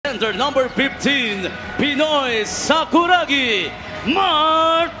center, number 15, Pinoy Sakuragi,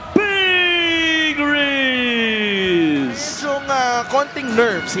 Marc Pingris. Yung konting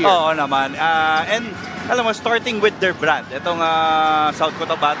nerves here. Oo naman. And alam mo, starting with their brand, itong South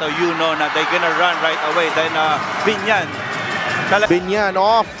Cotabato, you know na they're gonna run right away. Then Biñan. Biñan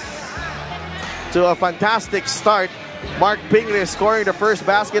off to a fantastic start. Marc Pingris scoring the first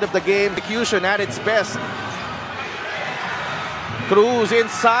basket of the game. Execution at its best. Cruz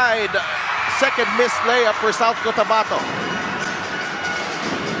inside. Second missed layup for South Cotabato.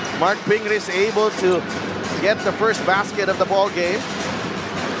 Marc Pingris able to get the first basket of the ball game.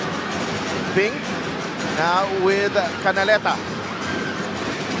 Ping now with Canaleta.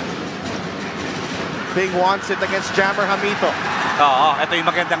 Ping wants it against Jammer Jamito. Oo, ito yung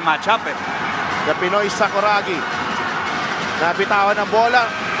magandang matchup eh. The Pinoy Sakuragi. Nabitawan ng bola.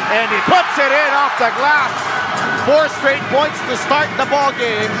 And he puts it in off the glass. 4 straight points to start the ball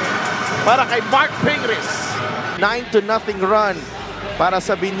game para kay Marc Pingris. 9-0 run para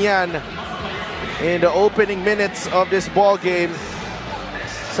sa Biñan in the opening minutes of this ball game.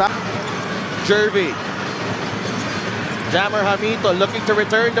 Sa Jervy. Jammer Jamito looking to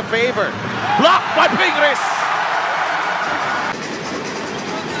return the favor. Blocked by Pingris.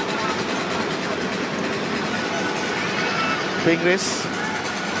 Pingris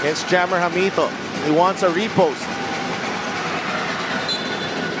against Jammer Jamito. He wants a repost.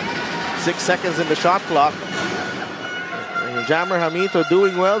 6 seconds in the shot clock. And Jammer Jamito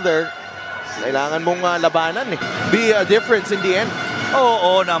doing well there. Kailangan mong labanan eh. Be a difference in the end.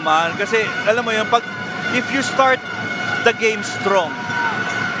 Oo naman. Kasi alam mo yun, if you start the game strong,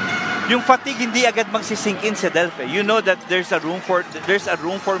 yung fatigue hindi agad magsisink in sa Delphi. You know that there's a room for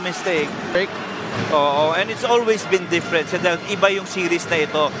mistake. Break. Oo, and it's always been different. Sa Delphi, iba yung series na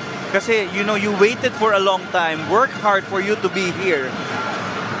ito. Kasi you know, you waited for a long time, work hard for you to be here.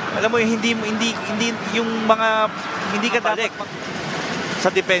 Alam mo, hindi yung mga hindi ka balik sa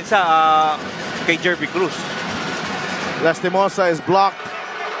depensa kay Jervy Cruz. Lastimosa is blocked.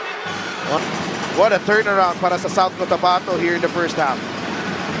 What a turnaround para sa South Cotabato here in the first half.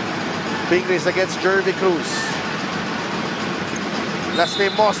 Pingris against Jervy Cruz.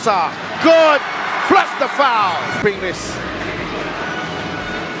 Lastimosa, good, plus the foul. Pingris.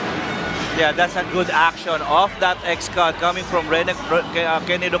 Yeah, that's a good action off that X-cut coming from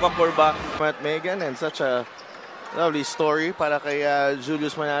Kenny Docaporba. Matt Megan, and such a lovely story para kay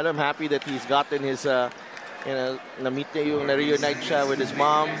Julius Manalo. I'm happy that he's gotten his, na-meet niya yung na-reunite siya with his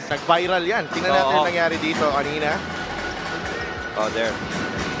mom. Nag-viral yan. Tingnan natin yung nangyari dito kanina. Oh, there.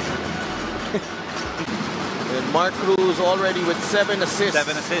 And Marc Cruz already with 7 assists.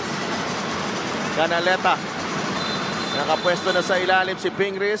 7 assists. Canaleta. Nakapwesto na sa ilalim si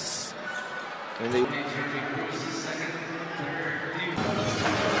Pingris.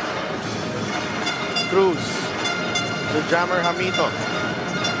 Cruz to Jammer Jamito.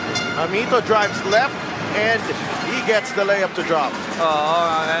 Jamito drives left and he gets the layup to drop.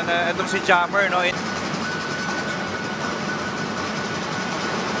 And itong si Jammer, no?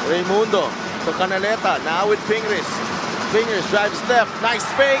 Raimundo to Canaleta. Now with Pingris. Pingris drives left. Nice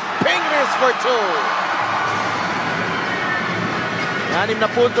fake. Pingris for 2. 6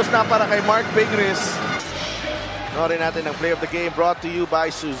 na puntos na para kay Marc Pingris. Norin natin ang play of the game brought to you by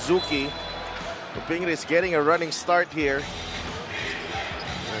Suzuki. Pingris getting a running start here.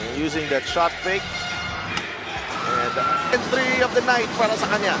 Using that shot fake. And 3 of the night para sa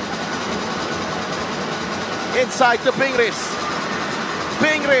kanya. Inside to Pingris.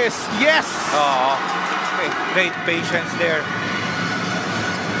 Pingris, yes! Oh, great patience there.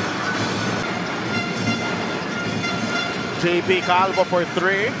 JP Calvo for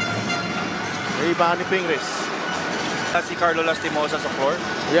 3. Rebound ni Pingris. Si Carlo Lastimosa sa floor.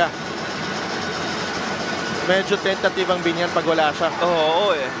 Yeah. Medyo tentative ang Biñan pag wala siya.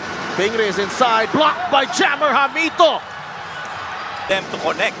 Oo eh. Pingris inside. Blocked by Jammer Jamito. Them to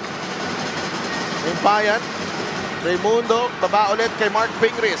connect. Himpayan. Raimundo. Baba ulit kay Marc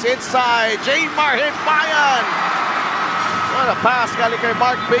Pingris. Inside. Jamar Himpayan. What a pass galing kay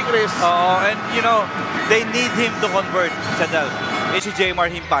Marc Pingris. And you know, they need him to convert sa Del. Si Jamar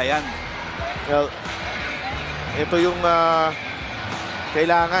Himpayan. Well, ito yung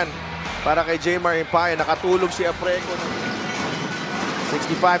kailangan para kay Jamar Himpayan. Nakatulog si Apreco.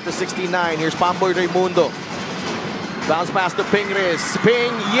 65-69. Here's Pamboy Raimundo. Bounce pass to Pingris.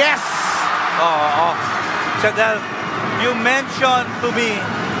 Ping, yes! Sa Del, you mentioned to me,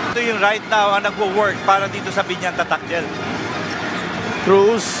 ito yung right now ang nagwo-work para dito sa Biñan Tatakjel.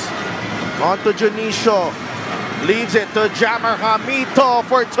 Cruz on to Junicio. Leaves it to Jammer Jamito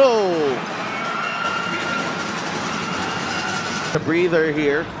for 2. A breather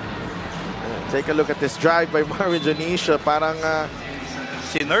here. Take a look at this drive by Marvin Janicia. Parang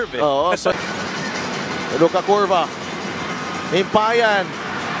Sinerve eh. oo. So, Luka Curva. Himpayan.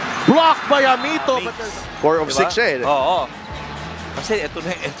 Blocked by Jamito. 4 of 6 siya eh. Oo. Kasi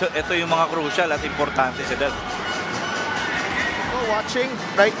ito yung mga crucial at importante sa Del. Watching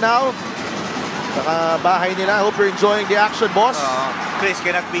right now. Saka bahay nila. Hope you're enjoying the action, boss. Chris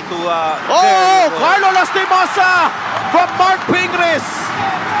cannot be too... Carlo Lastimosa from Marc Pingris.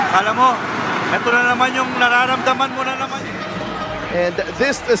 Alam mo, ito na naman yung nararamdaman mo na naman. And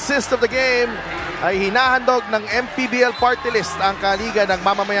this assist of the game ay hinahandog ng MPBL party list ang kaliga ng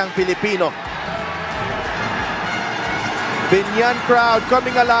mamamayang Pilipino. Biñan crowd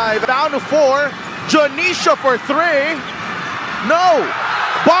coming alive. Down to 4. Janicia for 3. No!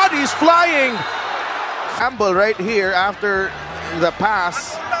 Bodies flying. Campbell right here after the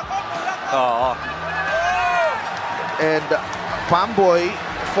pass. Oo. And Pamboy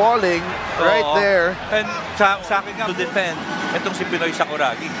falling right there. And sa akin nga to defend itong si Pinoy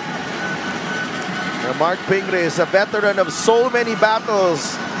Sakuragi. Marc Pingris, a veteran of so many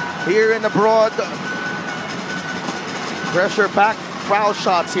battles here and abroad. Pressure back foul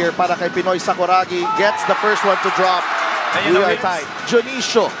shots here para kay Pinoy Sakuragi. Gets the first one to drop. We are tied.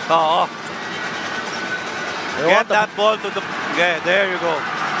 Janicio. Oo. Get that ball to the... Yeah, there you go.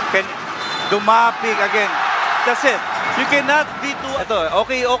 Dumapig again. That's it. You cannot be too... Ito,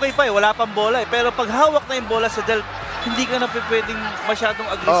 okay pa eh. Wala pang bola eh. Pero pag hawak na yung bola sa Del, hindi ka na pwedeng masyadong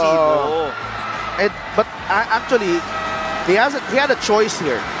agresibo. But actually, he had a choice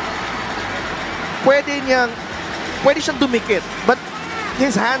here. Pwede siyang dumikit. But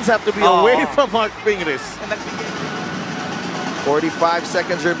his hands have to be away from Marc Pingris. 45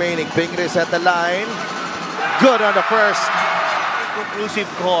 seconds remaining. Pingris at the line. Good on the first. Conclusive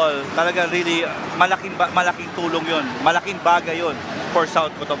call. Talaga really malaking tulong yun. Malaking bagay yun for South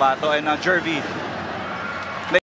Cotabato. And Jervy